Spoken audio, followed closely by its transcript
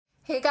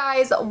Hey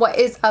guys, what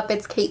is up?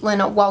 It's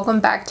Caitlyn. Welcome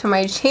back to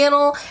my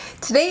channel.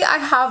 Today I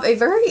have a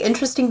very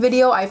interesting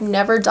video I've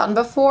never done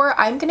before.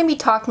 I'm going to be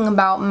talking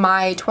about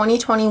my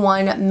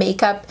 2021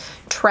 makeup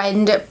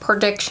trend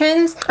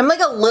predictions. I'm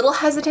like a little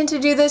hesitant to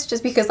do this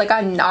just because like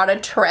I'm not a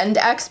trend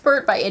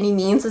expert by any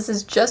means. This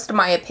is just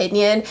my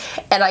opinion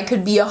and I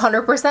could be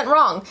 100%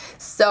 wrong.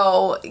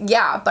 So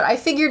yeah, but I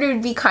figured it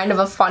would be kind of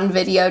a fun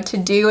video to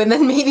do and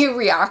then maybe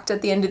react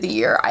at the end of the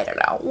year. I don't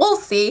know. We'll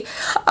see.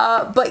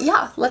 But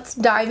yeah, let's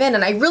dive in.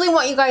 And I really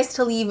want you guys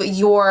to leave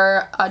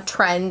your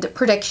trend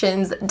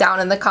predictions down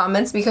in the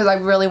comments because I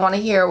really want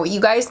to hear what you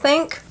guys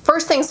think.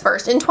 First things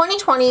first, in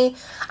 2020,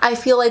 I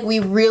feel like we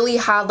really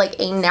had like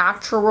a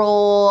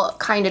natural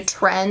kind of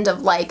trend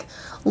of like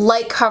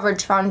light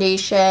coverage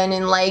foundation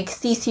and like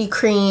CC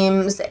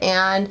creams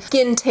and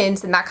skin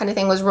tints and that kind of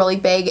thing was really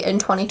big in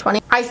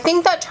 2020. I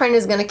think that trend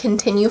is going to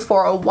continue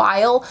for a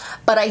while,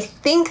 but I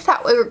think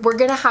that we're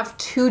going to have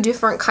two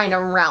different kind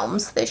of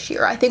realms this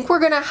year. I think we're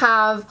going to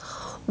have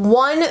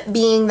one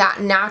being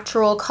that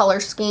natural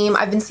color scheme.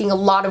 I've been seeing a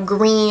lot of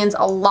greens,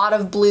 a lot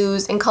of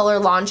blues in color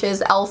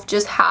launches. e.l.f.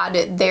 just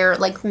had their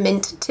like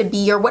mint to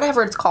be or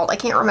whatever it's called. I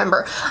can't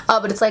remember,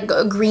 but it's like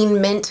a green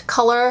mint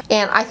color.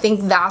 And I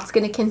think that's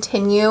going to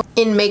continue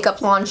in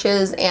makeup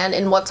launches and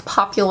in what's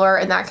popular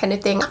and that kind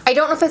of thing. I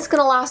don't know if it's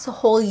going to last a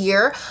whole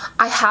year.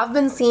 I have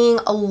been seeing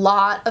a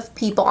lot of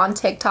people on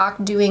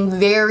TikTok doing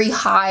very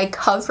high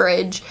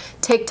coverage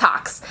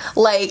TikToks,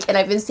 like, and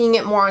I've been seeing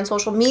it more on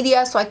social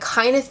media. So I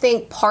kind of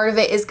think part of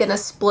it is going to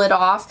split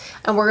off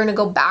and we're going to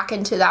go back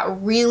into that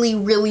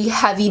really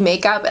heavy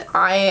makeup, and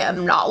I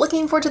am not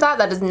looking forward to that.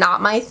 That is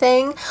not my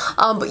thing,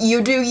 but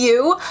you do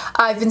you.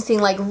 I've been seeing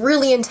like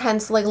really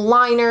intense like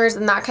liners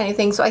and that kind of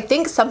thing, so I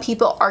think some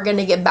people are going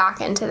to get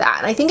back into that,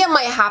 and I think it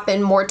might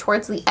happen more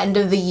towards the end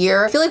of the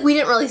year. I feel like we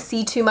didn't really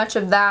see too much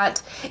of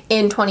that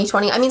in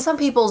 2020. I mean, some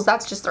people's,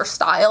 that's just their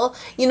style,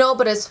 you know,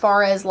 but as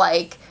far as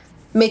like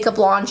makeup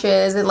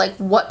launches and like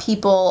what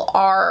people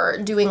are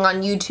doing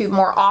on YouTube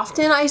more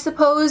often, I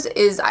suppose,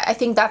 is I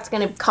think that's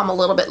going to come a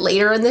little bit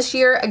later in this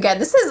year. Again,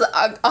 this is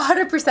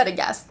 100% a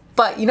guess,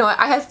 but you know what,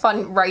 I had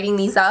fun writing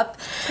these up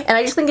and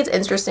I just think it's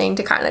interesting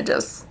to kind of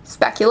just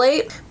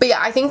speculate. But yeah,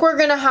 I think we're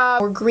gonna have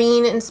more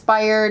green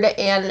inspired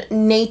and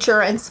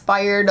nature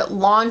inspired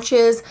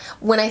launches.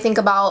 When I think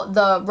about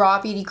the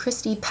Raw Beauty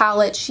Christie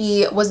palette,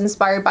 she was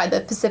inspired by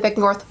the Pacific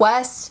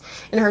Northwest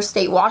in her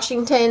state,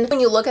 Washington. When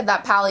you look at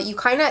that palette, you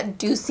kind of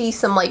do see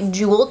some like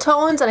jewel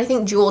tones, and I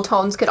think jewel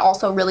tones could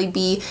also really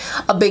be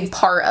a big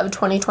part of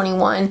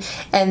 2021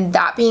 and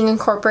that being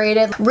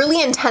incorporated.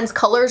 Really intense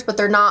colors, but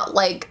they're not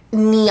like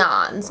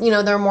neons, you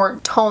know, they're more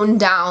toned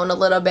down a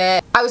little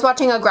bit. I was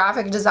watching a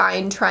graphic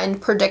design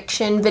trend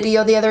prediction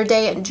video the other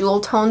day and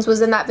jewel tones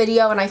was in that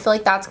video, and I feel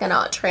like that's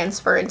gonna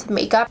transfer into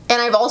makeup. And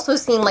I've also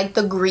seen like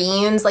the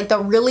greens, like the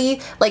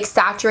really like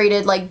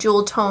saturated like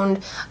jewel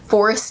toned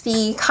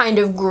foresty kind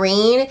of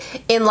green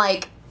in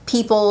like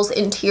people's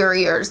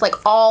interiors, like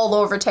all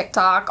over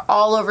TikTok,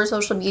 all over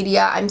social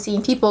media. I'm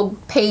seeing people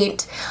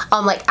paint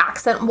like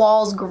accent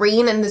walls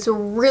green, and it's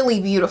really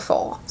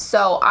beautiful.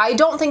 So I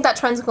don't think that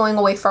trend's going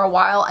away for a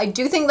while. I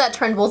do think that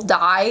trend will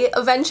die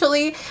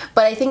eventually,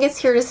 but I think it's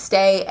here to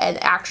stay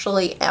and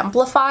actually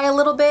amplify a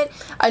little bit.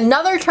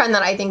 Another trend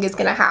that I think is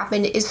going to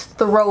happen is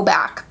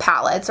throwback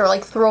palettes or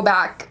like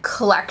throwback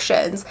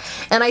collections,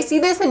 and I see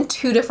this in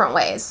two different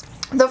ways.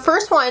 The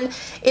first one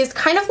is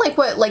kind of like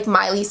what like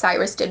Miley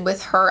Cyrus did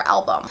with her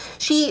album.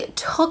 She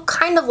took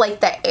kind of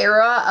like the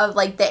era of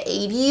like the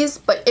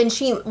 80s, and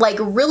she like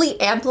really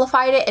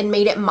amplified it and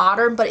made it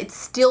modern, but it's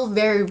still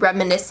very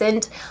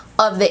reminiscent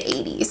of the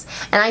 80s.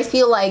 And I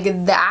feel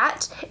like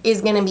that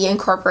is going to be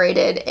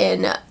incorporated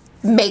in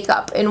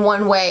makeup in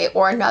one way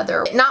or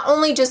another. Not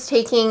only just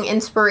taking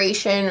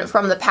inspiration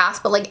from the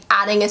past, but like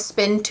adding a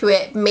spin to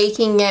it,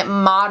 making it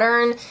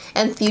modern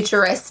and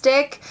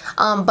futuristic,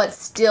 but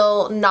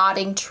still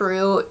nodding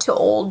true to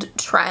old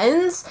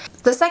trends.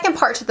 The second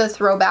part to the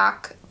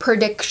throwback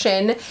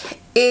prediction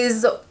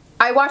is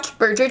I watched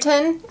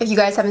Bridgerton. If you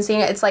guys haven't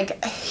seen it, it's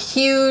like a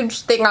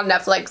huge thing on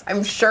Netflix.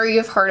 I'm sure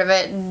you've heard of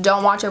it.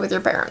 Don't watch it with your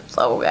parents,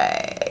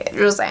 okay?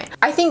 Just saying.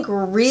 I think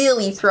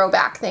really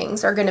throwback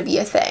things are gonna be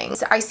a thing.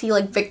 So I see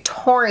like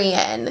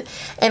Victorian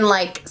and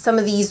like some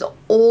of these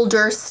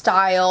older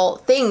style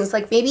things,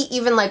 like maybe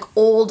even like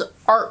old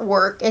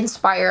artwork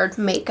inspired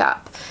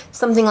makeup,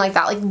 something like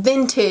that, like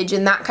vintage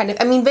and that kind of,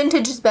 I mean,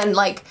 vintage has been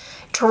like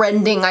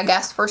trending, I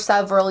guess, for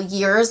several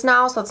years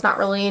now, so it's not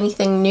really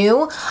anything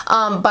new,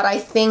 but I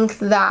think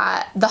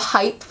that the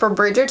hype for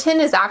Bridgerton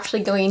is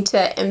actually going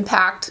to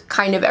impact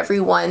kind of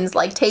everyone's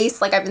like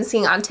taste. Like I've been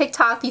seeing on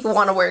TikTok, people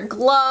want to wear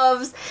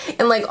gloves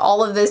and like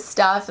all of this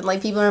stuff, and like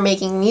people are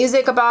making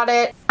music about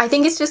it. I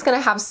think it's just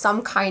gonna have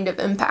some kind of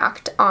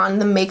impact on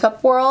the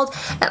makeup world,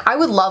 and I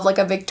would love like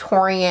a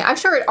Victorian, I'm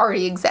sure it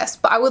already exists,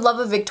 but I would love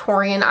a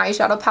Victorian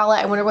eyeshadow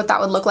palette. I wonder what that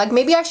would look like.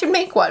 Maybe I should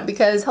make one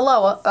because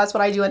hello, that's what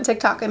I do on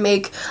TikTok. I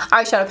make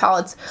eyeshadow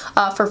palettes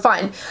for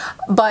fun.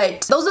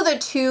 But those are the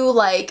two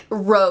like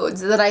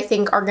roads that I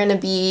think are gonna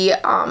be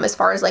as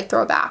far as like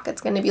throwback.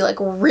 It's gonna be like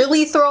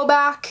really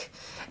throwback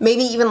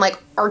maybe even like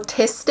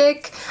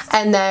artistic,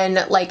 and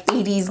then like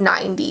 80s,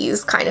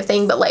 90s kind of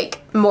thing, but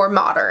like more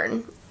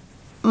modern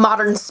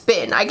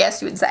spin, I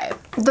guess you would say.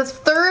 The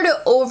third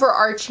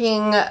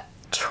overarching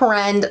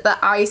trend that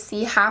I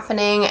see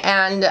happening,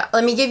 and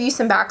let me give you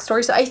some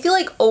backstory. So I feel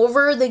like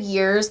over the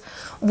years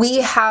we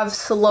have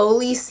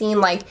slowly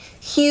seen like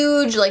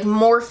huge like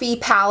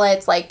Morphe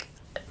palettes, like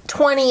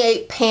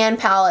 28 pan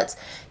palettes,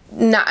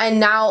 and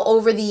now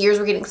over the years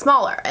we're getting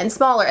smaller and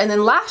smaller. And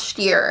then last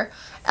year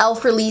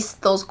e.l.f.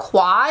 released those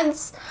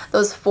quads,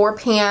 those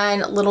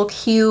 4-pan little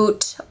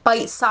cute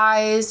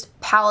bite-sized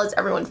palettes.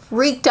 Everyone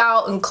freaked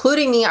out,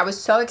 including me. I was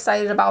so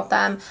excited about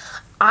them.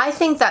 I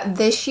think that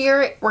this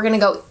year we're gonna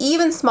go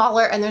even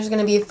smaller, and there's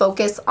gonna be a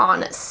focus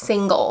on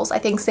singles. I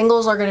think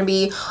singles are gonna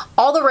be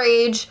all the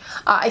rage.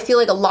 I feel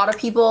like a lot of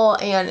people,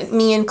 and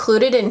me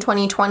included in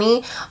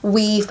 2020,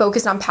 we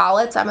focused on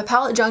palettes. I'm a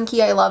palette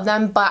junkie, I love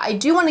them, but I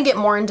do wanna get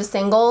more into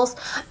singles,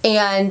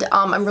 and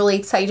I'm really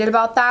excited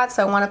about that.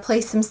 So I wanna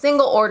place some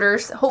single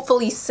orders,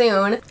 hopefully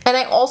soon. And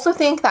I also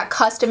think that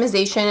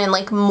customization and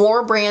like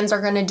more brands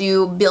are gonna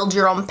do build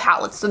your own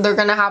palettes. So they're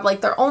gonna have like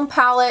their own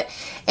palette,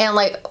 and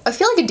like I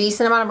feel like a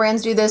decent amount of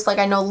brands do this. Like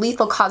I know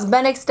Lethal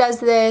Cosmetics does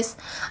this.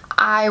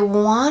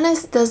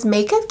 Does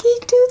Makeup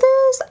Geek do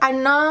this?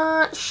 I'm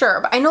not sure,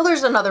 but I know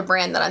there's another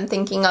brand that I'm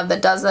thinking of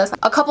that does this.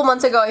 A couple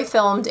months ago I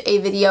filmed a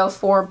video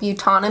for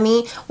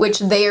Beautonomy, which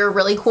they're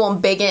really cool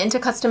and big into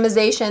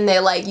customization. They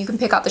like, you can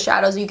pick out the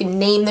shadows, you can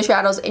name the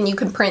shadows, and you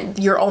can print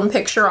your own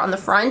picture on the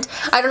front.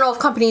 I don't know if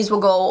companies will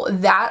go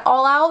that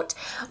all out,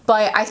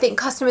 but I think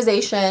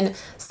customization,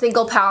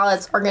 single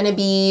palettes are gonna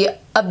be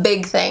a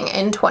big thing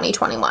in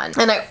 2021.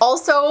 And I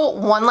also,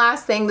 one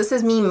last thing, this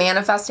is me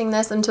manifesting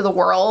this into the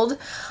world.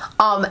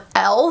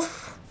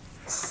 e.l.f.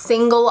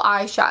 single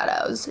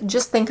eyeshadows.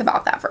 Just think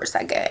about that for a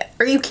second.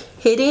 Are you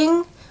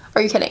kidding?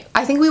 Are you kidding?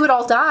 I think we would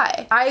all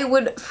die. I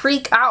would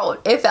freak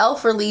out if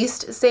e.l.f.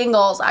 released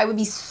singles. I would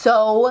be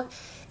so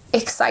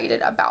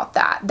excited about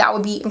that. That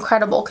would be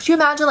incredible. Could you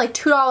imagine like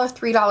 $2,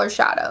 $3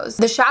 shadows?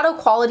 The shadow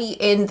quality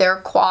in their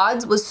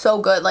quads was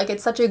so good. Like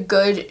it's such a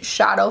good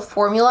shadow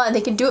formula, and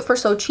they can do it for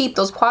so cheap.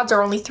 Those quads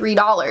are only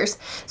 $3.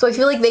 So I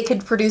feel like they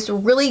could produce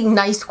really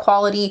nice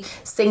quality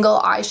single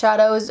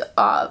eyeshadows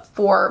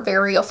for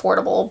very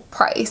affordable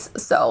price.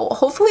 So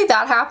hopefully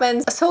that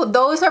happens. So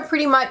those are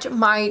pretty much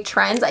my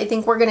trends. I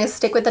think we're gonna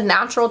stick with the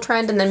natural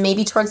trend, and then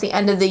maybe towards the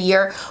end of the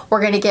year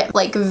we're gonna get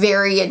like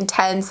very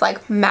intense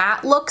like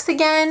matte looks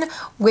again,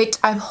 which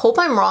I hope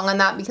I'm wrong on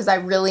that, because I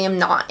really am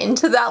not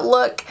into that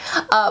look.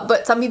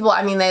 But some people,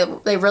 I mean,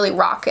 they really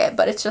rock it,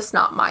 but it's just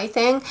not my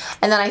thing.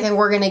 And then I think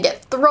we're gonna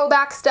get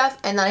throwback stuff,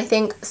 and then I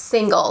think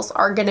singles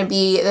are gonna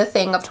be the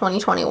thing of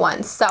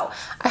 2021. So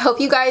I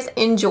hope you guys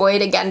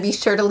enjoyed. Again, be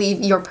sure to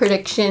leave your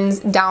predictions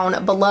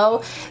down below.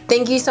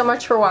 Thank you so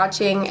much for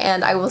watching,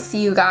 and I will see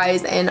you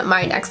guys in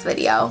my next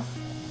video.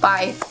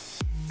 Bye.